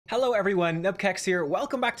Hello everyone, nubkeks here.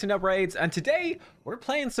 Welcome back to Nub Raids, and today we're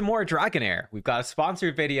playing some more Dragonheir. We've got a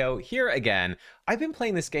sponsored video here again. I've been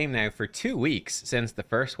playing this game now for 2 weeks since the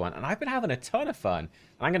first one, and I've been having a ton of fun. And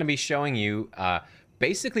I'm going to be showing you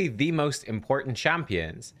basically the most important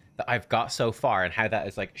champions that I've got so far and how that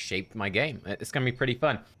has like shaped my game. It's gonna be pretty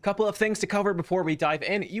fun. Couple of things to cover before we dive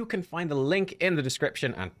in. You can find the link in the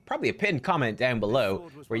description and probably a pinned comment down below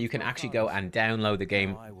where you can actually go and download the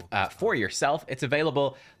game for yourself. It's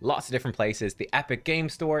available lots of different places. The Epic Game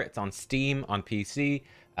Store, it's on Steam, on PC,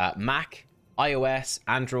 Mac, iOS,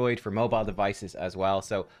 Android for mobile devices as well.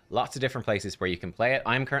 So lots of different places where you can play it.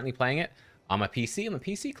 I'm currently playing it on my PC, on the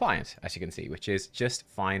PC client, as you can see, which is just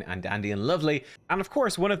fine and dandy and lovely. And of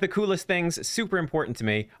course, one of the coolest things, super important to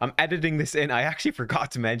me, I'm editing this in, I actually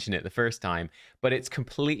forgot to mention it the first time, but it's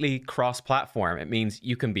completely cross-platform. It means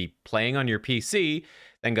you can be playing on your PC,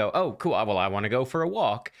 then go, oh, cool, well, I want to go for a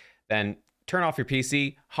walk, then turn off your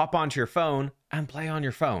PC, hop onto your phone, and play on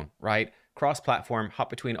your phone, right? Cross-platform, hop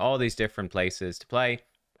between all these different places to play.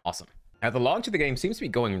 Awesome. Now, the launch of the game seems to be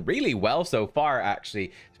going really well so far,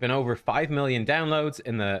 actually. It's been over 5 million downloads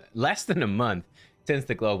in the less than a month since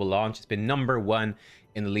the global launch. It's been #1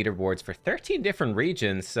 in the leaderboards for 13 different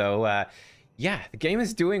regions. So, yeah, the game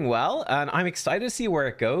is doing well, and I'm excited to see where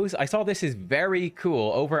it goes. I saw this is very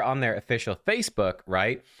cool over on their official Facebook,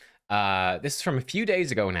 right? This is from a few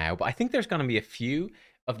days ago now, but I think there's going to be a few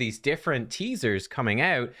of these different teasers coming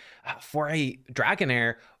out for a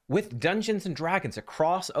Dragonheir with Dungeons and Dragons, a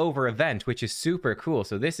crossover event, which is super cool.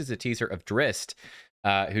 So this is a teaser of Drist,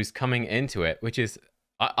 who's coming into it, which is,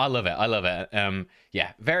 I love it. I love it.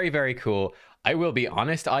 Yeah, very, very cool. I will be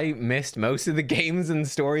honest, I missed most of the games and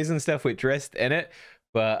stories and stuff with Drist in it,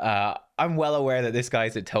 but I'm well aware that this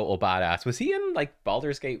guy's a total badass. Was he in like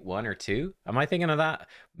Baldur's Gate 1 or 2? Am I thinking of that?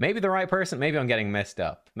 Maybe the right person. Maybe I'm getting mixed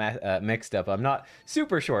up. I'm not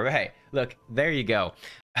super sure, but hey, look, there you go.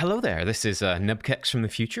 Hello there, this is nubkeks from the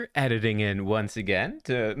future, editing in once again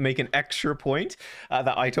to make an extra point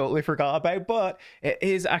that I totally forgot about, but it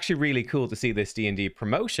is actually really cool to see this D&D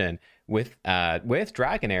promotion with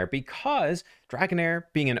Dragonheir, because Dragonheir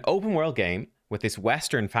being an open world game with this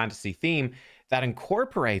Western fantasy theme that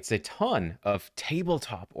incorporates a ton of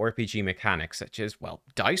tabletop RPG mechanics, such as, well,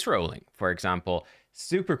 dice rolling, for example.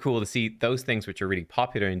 Super cool to see those things which are really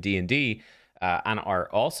popular in D&D and are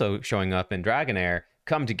also showing up in Dragonheir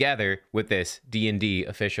come together with this D&D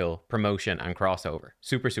official promotion and crossover.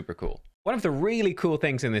 Super, super cool. One of the really cool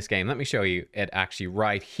things in this game, let me show you it actually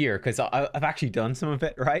right here, because I've actually done some of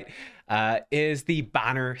it, right, is the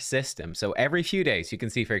banner system. So every few days, you can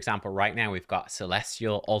see, for example, right now we've got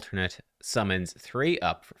Celestial Alternate Summons 3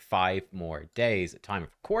 up for 5 more days at time of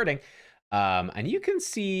recording. And you can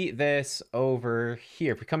see this over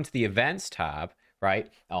here. If we come to the events tab,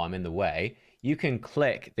 right, oh, I'm in the way, you can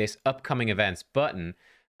click this upcoming events button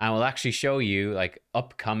and we'll actually show you like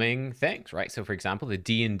upcoming things, right? So for example, the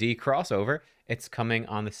D&D crossover, it's coming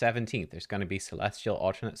on the 17th. There's going to be Celestial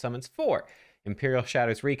Alternate Summons 4, Imperial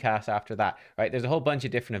Shadows recast after that, right? There's a whole bunch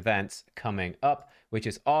of different events coming up, which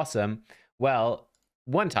is awesome. Well,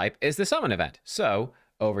 one type is the summon event. So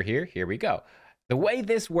over here we go. The way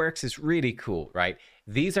this works is really cool, right?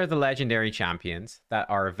 These are the legendary champions that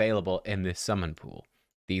are available in this summon pool.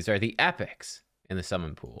 These are the epics in the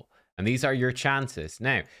summon pool. And these are your chances.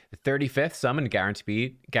 Now, the 35th summon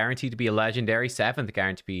guaranteed to be a legendary, 7th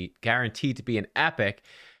guaranteed to be an epic.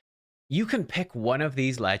 You can pick one of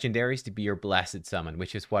these legendaries to be your blessed summon,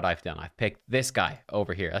 which is what I've done. I've picked this guy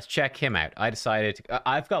over here. Let's check him out. I decided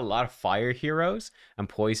I've got a lot of fire heroes and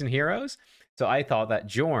poison heroes, so I thought that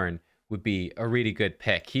Jorn would be a really good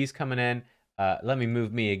pick. He's coming in. Let me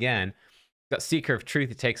move me again. Got Seeker of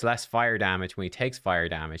Truth. It takes less fire damage. When he takes fire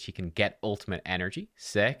damage, he can get ultimate energy.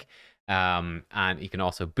 Sick. And he can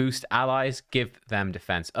also boost allies, give them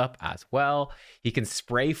defense up as well. He can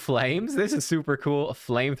spray flames. This is super cool. A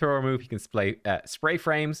flamethrower move. He can spray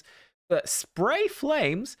flames,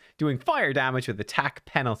 doing fire damage with attack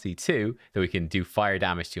penalty too. Though he can do fire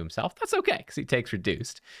damage to himself. That's okay, because he takes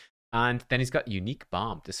reduced. And then he's got Unique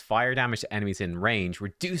Bomb. Does fire damage to enemies in range,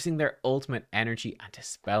 reducing their ultimate energy and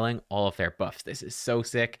dispelling all of their buffs. This is so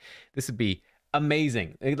sick. This would be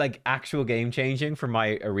amazing. Like actual game changing for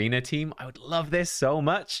my arena team. I would love this so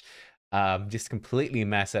much. Just completely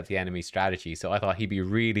mess up the enemy strategy. So I thought he'd be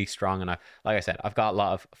really strong. And like I said, I've got a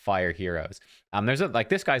lot of fire heroes. There's like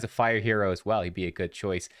this guy's a fire hero as well. He'd be a good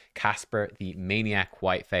choice. Casper, the Maniac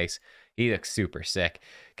Whiteface. He looks super sick.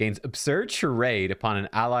 Gains Absurd Charade upon an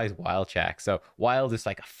ally's wild check. So wild is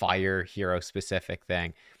like a fire hero specific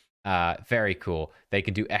thing. Very cool. They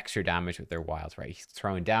can do extra damage with their wilds, right? He's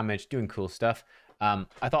throwing damage, doing cool stuff. I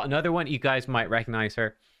thought another one, you guys might recognize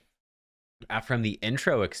her. From the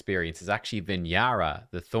intro experience is actually Vinyara,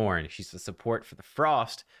 the Thorn. She's the support for the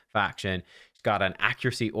Frost faction. She's got an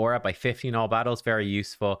accuracy aura by 50 in all battles, very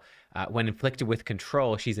useful. When inflicted with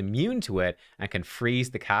control, she's immune to it and can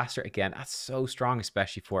freeze the caster. Again, that's so strong,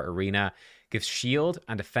 especially for Arena. Gives shield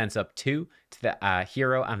and defense up 2 to the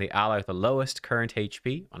hero and the ally with the lowest current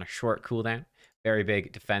HP on a short cooldown. Very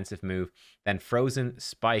big defensive move. Then Frozen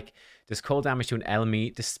Spike does cold damage to an enemy,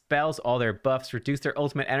 dispels all their buffs, reduce their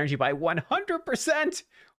ultimate energy by 100%.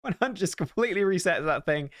 100 just completely resets that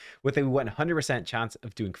thing with a 100% chance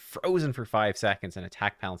of doing frozen for 5 seconds and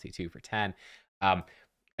attack penalty 2 for 10.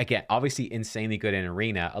 Again, obviously insanely good in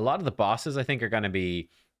Arena. A lot of the bosses I think are going to be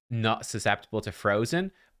not susceptible to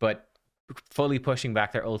frozen, but fully pushing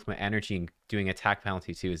back their ultimate energy and doing attack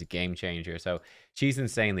penalty 2 is a game changer. So she's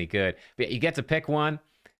insanely good. But you get to pick one,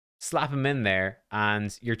 slap them in there,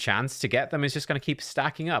 and your chance to get them is just going to keep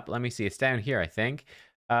stacking up. Let me see. It's down here, I think.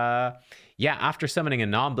 Yeah, after summoning a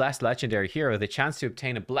non-blessed legendary hero, the chance to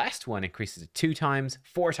obtain a blessed one increases to 2 times,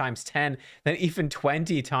 4 times, 10, then even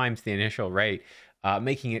 20 times the initial rate,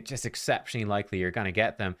 making it just exceptionally likely you're going to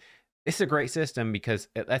get them. This is a great system because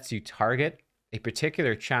it lets you target a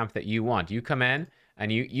particular champ that you want. You come in and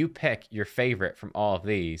you pick your favorite from all of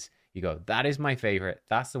these. You go, that is my favorite.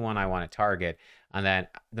 That's the one I want to target. And then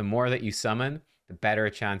the more that you summon, the better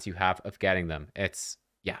a chance you have of getting them. It's,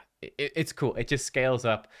 yeah, it's cool. It just scales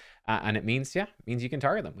up and it means, yeah, it means you can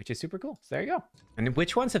target them, which is super cool. So there you go. And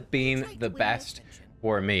which ones have been the best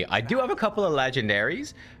for me? I do have a couple of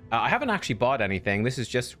legendaries. I haven't actually bought anything. This is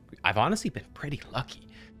just, I've honestly been pretty lucky,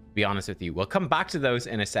 to be honest with you. We'll come back to those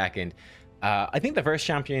in a second. I think the first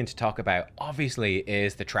champion to talk about, obviously,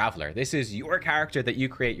 is the Traveler. This is your character that you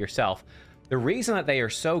create yourself. The reason that they are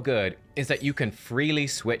so good is that you can freely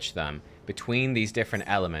switch them between these different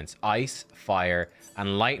elements, ice, fire,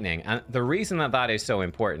 and lightning. And the reason that that is so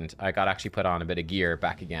important, I got to actually put on a bit of gear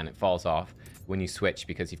back again. It falls off when you switch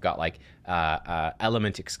because you've got like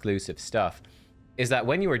element exclusive stuff, is that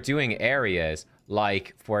when you are doing areas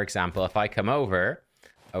like, for example, if I come over...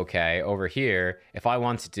 Okay, over here, if I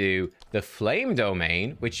want to do the flame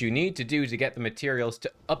domain, which you need to do to get the materials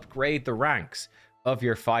to upgrade the ranks of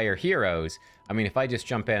your fire heroes. I mean, if I just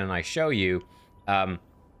jump in and I show you, I'm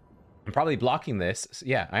probably blocking this.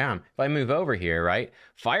 Yeah, I am. If I move over here, right,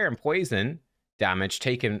 fire and poison damage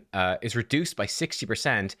taken is reduced by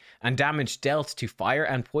 60%, and damage dealt to fire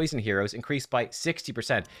and poison heroes increased by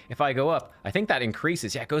 60%. If I go up, I think that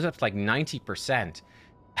increases. Yeah, it goes up to like 90%.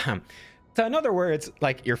 So in other words,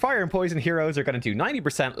 like your fire and poison heroes are going to do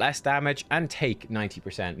 90% less damage and take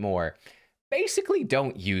 90% more. Basically,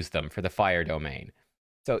 don't use them for the fire domain.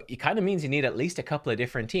 So it kind of means you need at least a couple of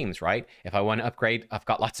different teams, right? If I want to upgrade, I've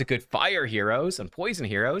got lots of good fire heroes and poison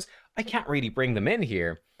heroes. I can't really bring them in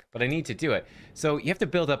here, but I need to do it. So you have to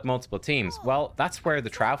build up multiple teams. Well, that's where the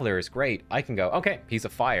Traveler is great. I can go, okay, he's a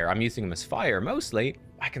fire. I'm using him as fire mostly.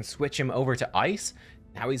 I can switch him over to ice.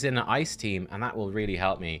 Now he's in an ice team, and that will really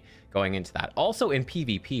help me going into that. Also in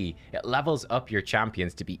PvP, it levels up your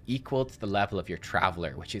champions to be equal to the level of your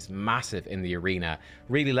Traveler, which is massive in the arena.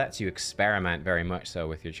 Really lets you experiment very much so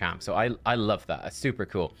with your champ. So I love that. That's super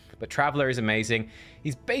cool. But Traveler is amazing.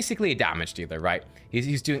 He's basically a damage dealer, right?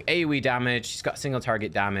 He's doing AoE damage. He's got single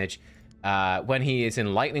target damage. When he is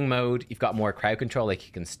in lightning mode, you've got more crowd control, like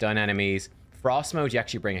you can stun enemies. Frost mode, you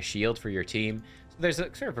actually bring a shield for your team. So there's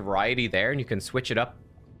a sort of a variety there, and you can switch it up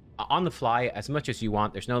on the fly as much as you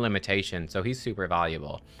want. There's no limitation, so he's super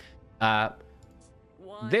valuable.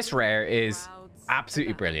 This rare is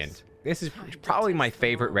absolutely brilliant. This is probably my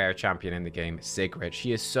favorite rare champion in the game, Sigrid.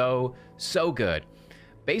 She is so good.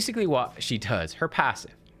 Basically what she does, her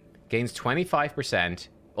passive, gains 25%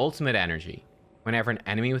 ultimate energy whenever an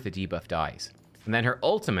enemy with a debuff dies. And then her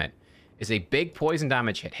ultimate is a big poison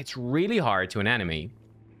damage hit. Hits really hard to an enemy,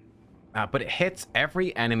 but it hits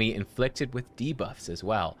every enemy inflicted with debuffs as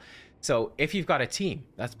well. So if you've got a team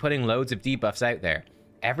that's putting loads of debuffs out there,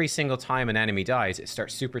 every single time an enemy dies, it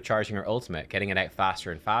starts supercharging her ultimate, getting it out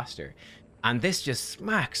faster and faster. And this just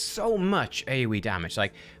smacks so much AoE damage.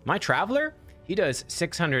 Like, my Traveler, he does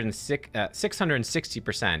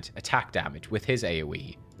 660% attack damage with his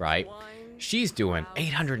AoE, right? She's doing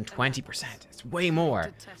 820%. It's way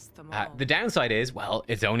more. The downside is, well,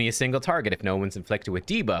 it's only a single target if no one's inflicted with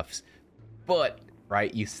debuffs. But,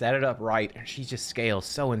 right, you set it up right, and she just scales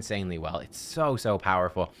so insanely well. It's so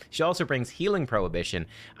powerful. She also brings healing prohibition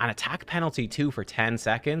and attack penalty 2 for 10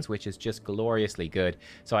 seconds, which is just gloriously good.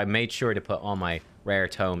 So I made sure to put all my rare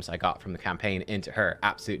tomes I got from the campaign into her.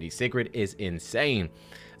 Absolutely. Sigrid is insane.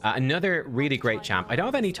 Another really great champ. I don't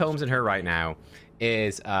have any tomes in her right now.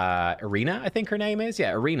 Is Arena, I think her name is.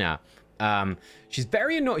 Yeah, Arena. She's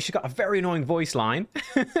very annoying. She's got a very annoying voice line,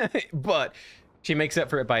 but she makes up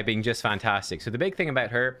for it by being just fantastic. So the big thing about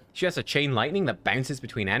her, she has a chain lightning that bounces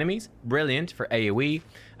between enemies. Brilliant for AoE.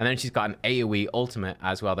 And then she's got an AoE ultimate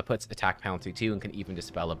as well that puts attack penalty too and can even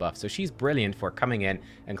dispel a buff. So she's brilliant for coming in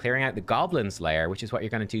and clearing out the Goblin's Lair, which is what you're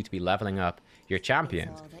going to do to be leveling up your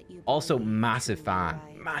champions. Also, massive fan,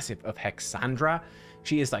 massive of Hexandra.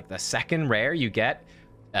 She is like the second rare you get.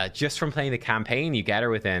 Just from playing the campaign, you get her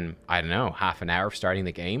within, I don't know, half an hour of starting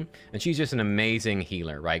the game. And she's just an amazing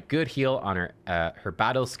healer, right? Good heal on her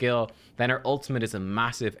battle skill. Then her ultimate is a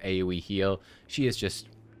massive AoE heal. She is just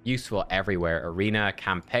useful everywhere. Arena,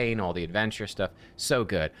 campaign, all the adventure stuff. So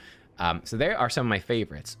good. So there are some of my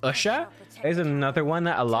favorites. Usha is another one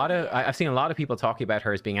that I've seen a lot of people talking about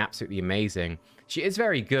her as being absolutely amazing. She is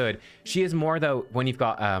very good. She is more, though, when you've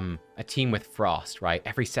got a team with Frost, right?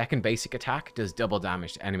 Every second basic attack does double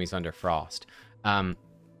damage to enemies under Frost.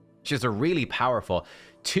 She's a really powerful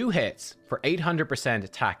 2 hits for 800%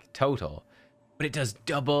 attack total, but it does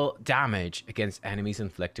double damage against enemies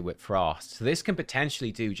inflicted with Frost. So this can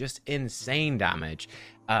potentially do just insane damage.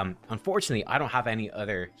 Unfortunately, I don't have any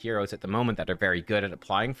other heroes at the moment that are very good at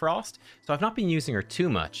applying Frost, so I've not been using her too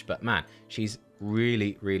much, but man, she's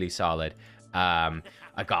really, really solid.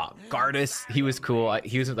 I got Gardas. He was cool.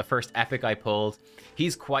 He was the first epic I pulled.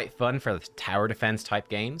 He's quite fun for the tower defense type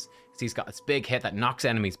games. So he's got this big hit that knocks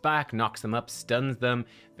enemies back, knocks them up, stuns them.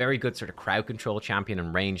 Very good sort of crowd control champion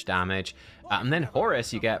and range damage. And then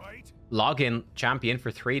Horus, you get login champion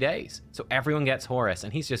for 3 days. So everyone gets Horus,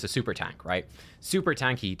 and he's just a super tank, right? Super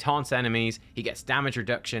tanky. He taunts enemies. He gets damage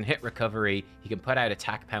reduction, hit recovery. He can put out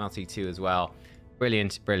attack penalty too as well.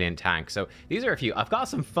 Brilliant, brilliant tank. So these are a few. I've got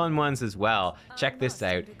some fun ones as well. Check this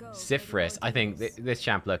out. Sifris. I think this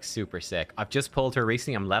champ looks super sick. I've just pulled her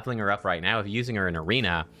recently. I'm leveling her up right now. I'm using her in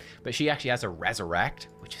Arena. But she actually has a Resurrect,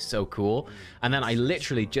 which is so cool. And then I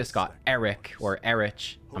literally just got Eric, or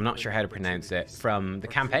Erich, I'm not sure how to pronounce it, from the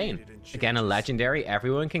campaign. Again, a legendary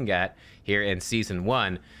everyone can get here in Season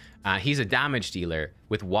 1. He's a damage dealer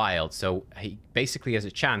with Wild, so he basically has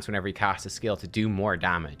a chance whenever he casts a skill to do more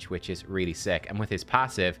damage, which is really sick. And with his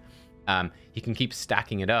passive, he can keep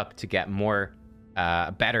stacking it up to get more,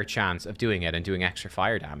 a better chance of doing it and doing extra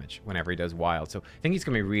fire damage whenever he does Wild. So I think he's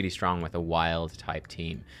going to be really strong with a Wild type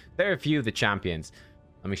team. There are a few of the champions.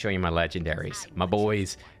 Let me show you my legendaries, my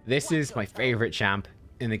boys. This is my favorite champ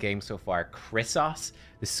in the game so far, Chrysos,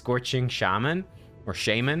 the Scorching Shaman, or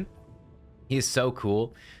Shaman. He is so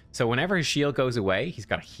cool. So whenever his shield goes away, he's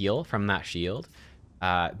got a heal from that shield.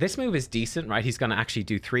 This move is decent, right? He's going to actually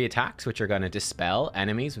do 3 attacks, which are going to dispel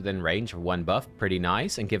enemies within range of 1 buff. Pretty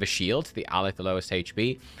nice. And give a shield to the ally with the lowest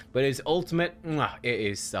HP. But his ultimate, it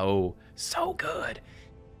is so, so good.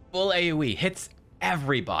 Full AoE, hits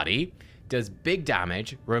everybody, does big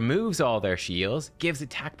damage, removes all their shields, gives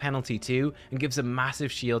attack penalty too, and gives a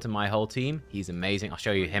massive shield to my whole team. He's amazing. I'll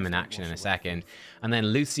show you him in action in a second. And then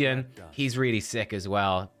Lucian, he's really sick as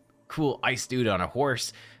well. Cool ice dude on a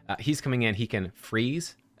horse. He's coming in. He can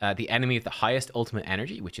freeze the enemy with the highest ultimate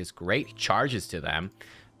energy, which is great. He charges to them.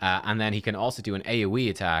 And then he can also do an AoE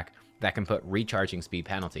attack that can put recharging speed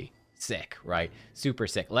penalty. Sick, right? Super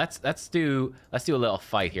sick. Let's do a little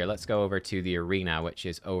fight here. Let's go over to the arena, which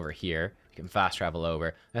is over here. We can fast travel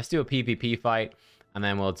over. Let's do a PvP fight, and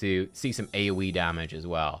then we'll see some AoE damage as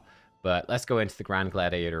well. But let's go into the Grand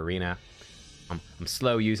Gladiator Arena. I'm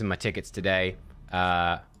slow using my tickets today.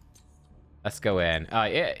 Let's go in.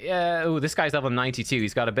 Yeah. Oh, this guy's level 92.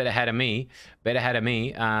 He's got a bit ahead of me.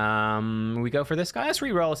 We go for this guy. Let's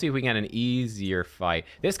reroll. See if we can get an easier fight.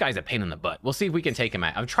 This guy's a pain in the butt. We'll see if we can take him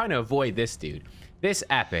out. I'm trying to avoid this dude. This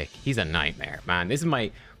epic. He's a nightmare, man. This is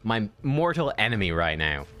my mortal enemy right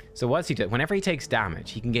now. So what's he do? Whenever he takes damage,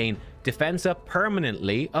 he can gain defense up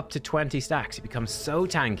permanently up to 20 stacks. He becomes so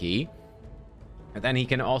tanky. And then he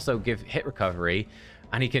can also give hit recovery.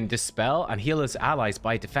 And he can dispel and heal his allies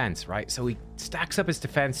by defense, right? So he stacks up his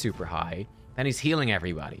defense super high. Then he's healing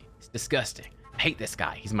everybody. It's disgusting. I hate this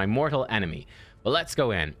guy. He's my mortal enemy. But let's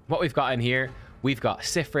go in. What we've got in here, we've got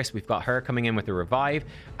Sifris. We've got her coming in with the revive.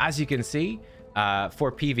 As you can see,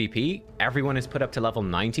 for PvP, everyone is put up to level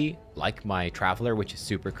 90, like my Traveler, which is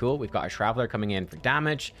super cool. We've got our Traveler coming in for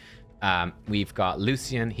damage. We've got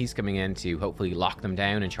Lucian. He's coming in to hopefully lock them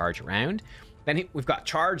down and charge around. Then we've got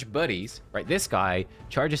charge buddies, right? This guy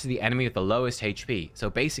charges to the enemy with the lowest HP. So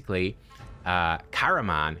basically,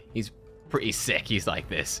 Karaman, he's pretty sick. He's like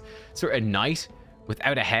this sort of knight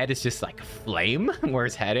without a head. It's just like flame where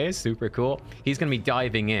his head is. Super cool. He's going to be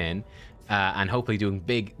diving in and hopefully doing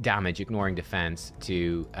big damage, ignoring defense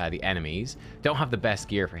to the enemies. Don't have the best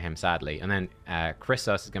gear for him, sadly. And then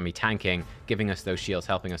Chrysos is going to be tanking, giving us those shields,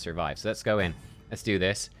 helping us survive. So let's go in. Let's do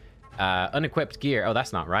this. Unequipped gear. Oh,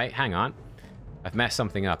 that's not right. Hang on. I've messed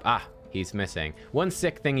something up. Ah, he's missing. One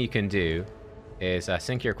sick thing you can do is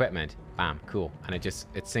sync your equipment. Bam, cool. And it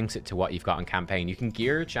syncs it to what you've got in campaign. You can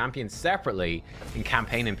gear champions separately in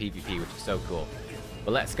campaign and PvP, which is so cool.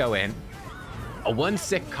 But let's go in. One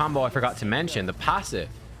sick combo I forgot to mention, the passive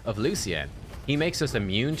of Lucian. He makes us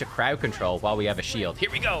immune to crowd control while we have a shield. Here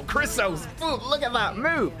we go, Chrysos! Boom, look at that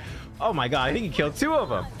move! Oh my god, I think he killed 2 of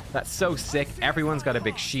them. That's so sick. Everyone's got a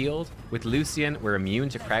big shield. With Lucian, we're immune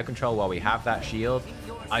to crowd control while we have that shield.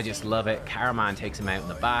 I just love it. Karaman takes him out in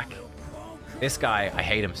the back. This guy, I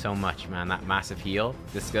hate him so much, man. That massive heal,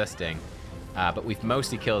 disgusting. But we've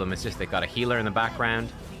mostly killed him. It's just they've got a healer in the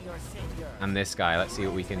background. And this guy, let's see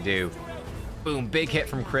what we can do. Boom, big hit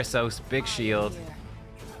from Chrysos, big shield.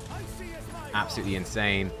 Absolutely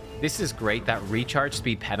insane. This is great. That recharge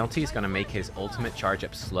speed penalty is going to make his ultimate charge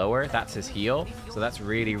up slower. That's his heal. So that's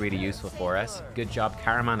really, really useful for us. Good job.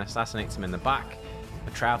 Karaman assassinates him in the back.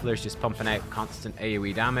 The Traveler's just pumping out constant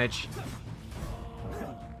AoE damage.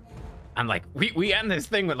 And like, we end this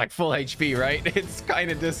thing with like full HP, right? It's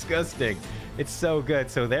kind of disgusting. It's so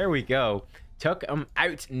good. So there we go. Took him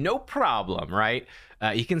out, no problem, right?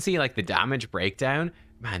 You can see like the damage breakdown.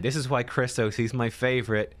 Man, this is why Chrysos, he's my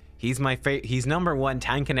favorite. He's number 1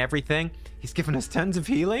 tank and everything. He's giving us tons of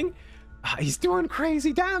healing. He's doing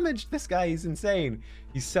crazy damage. This guy is insane.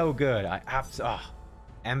 He's so good.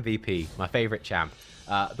 MVP, my favorite champ.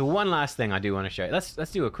 The one last thing I do want to show you.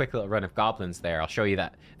 Let's do a quick little run of goblins there. I'll show you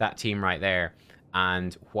that team right there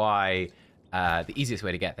and why the easiest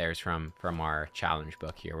way to get there is from our challenge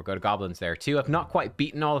book here. We'll go to goblins there too. I've not quite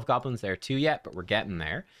beaten all of goblins there too yet, but we're getting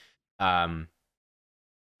there.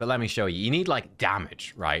 But let me show you. You need like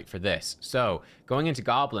damage, right, for this. So going into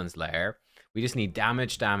goblins lair, we just need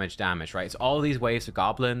damage, right? It's all these waves of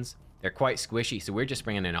goblins. They're quite squishy, so we're just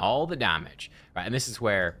bringing in all the damage, right? And this is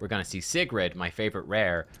where we're going to see Sigrid, my favorite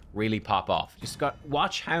rare, really pop off. Just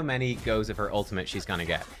watch how many goes of her ultimate she's going to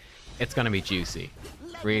get. It's going to be juicy.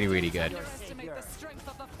 Really, really good.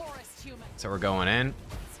 So we're going in.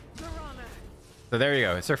 So there you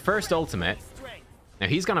go. It's her first ultimate. Now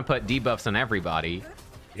he's going to put debuffs on everybody.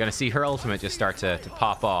 You're going to see her ultimate just start to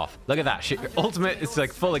pop off. Look at that. Her ultimate is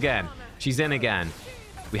like full again. She's in again.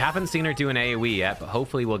 We haven't seen her do an AoE yet, but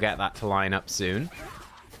hopefully we'll get that to line up soon.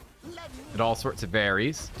 It all sorts of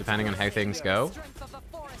varies, depending on how things go.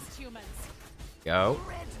 Go.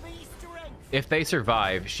 If they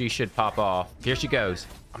survive, she should pop off. Here she goes.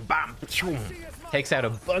 Bam! Takes out a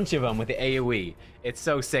bunch of them with the AoE. It's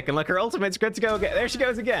so sick. And look, her ultimate's good to go again. There she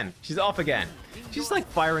goes again. She's off again. She's like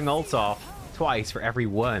firing ults off twice for every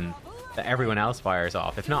one that everyone else fires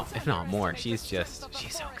off. If not more. She's so good.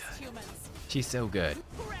 She's so good.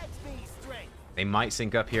 They might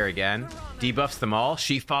sync up here again. Debuffs them all.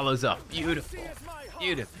 She follows up. Beautiful.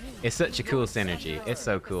 Beautiful. It's such a cool synergy. It's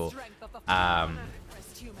so cool. But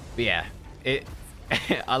yeah,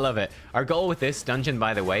 I love it. Our goal with this dungeon,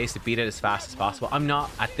 by the way, is to beat it as fast as possible. I'm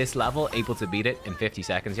not at this level able to beat it in 50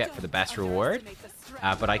 seconds yet for the best reward.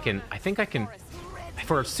 But I think I can,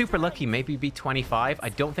 for super lucky, maybe beat 25. I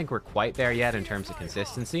don't think we're quite there yet in terms of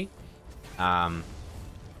consistency.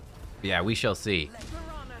 Yeah, we shall see.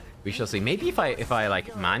 We shall see. Maybe if I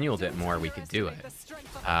like manualed it more, we could do it.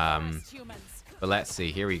 But let's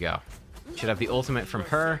see. Here we go. Should have the ultimate from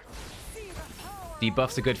her.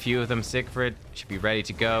 Debuffs a good few of them. Sigrid should be ready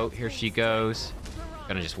to go. Here she goes.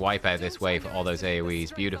 Gonna just wipe out this wave for all those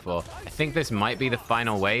AoEs. Beautiful. I think this might be the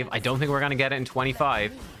final wave. I don't think we're gonna get it in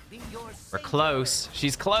 25. We're close.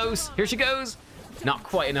 She's close. Here she goes. Not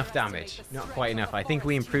quite enough damage. Not quite enough. I think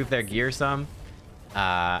we improved their gear some.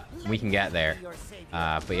 We can get there.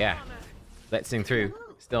 But yeah, let's sing through.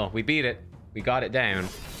 Still, we beat it. We got it down.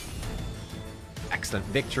 Excellent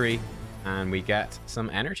victory. And we get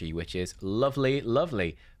some energy, which is lovely,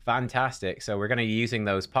 lovely. Fantastic. So we're going to be using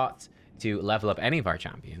those pots to level up any of our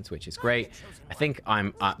champions, which is great. I think I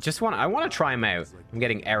want to try him out. I'm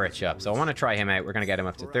getting Erich up, so I want to try him out. We're going to get him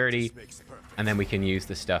up to 30. And then we can use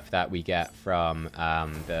the stuff that we get from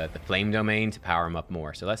the flame domain to power him up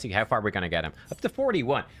more. So let's see how far we're going to get him. Up to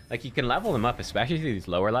 41. Like, you can level them up, especially through these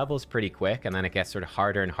lower levels, pretty quick. And then it gets sort of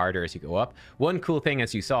harder and harder as you go up. One cool thing,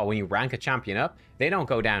 as you saw, when you rank a champion up, they don't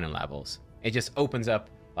go down in levels. It just opens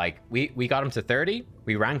up. Like, we got him to 30.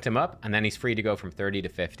 We ranked him up. And then he's free to go from 30 to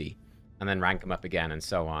 50. And then rank him up again and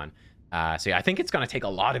so on. So yeah, I think it's going to take a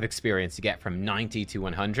lot of experience to get from 90 to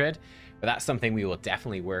 100. But that's something we will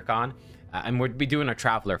definitely work on. And we'll be doing a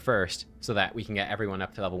Traveler first so that we can get everyone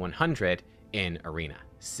up to level 100 in Arena.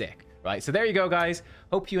 Sick. Right, so there you go, guys.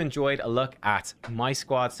 Hope you enjoyed a look at my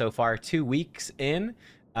squad so far. 2 weeks in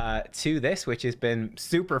to this, which has been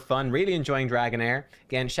super fun. Really enjoying Dragonheir.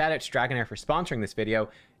 Again, shout out to Dragonheir for sponsoring this video.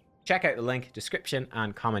 Check out the link, description,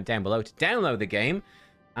 and comment down below to download the game.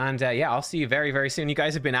 And yeah, I'll see you very, very soon. You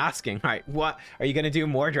guys have been asking, right, what? Are you going to do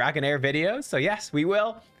more Dragonheir videos? So yes, we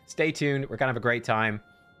will. Stay tuned. We're going to have a great time.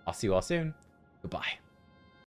 I'll see you all soon. Goodbye.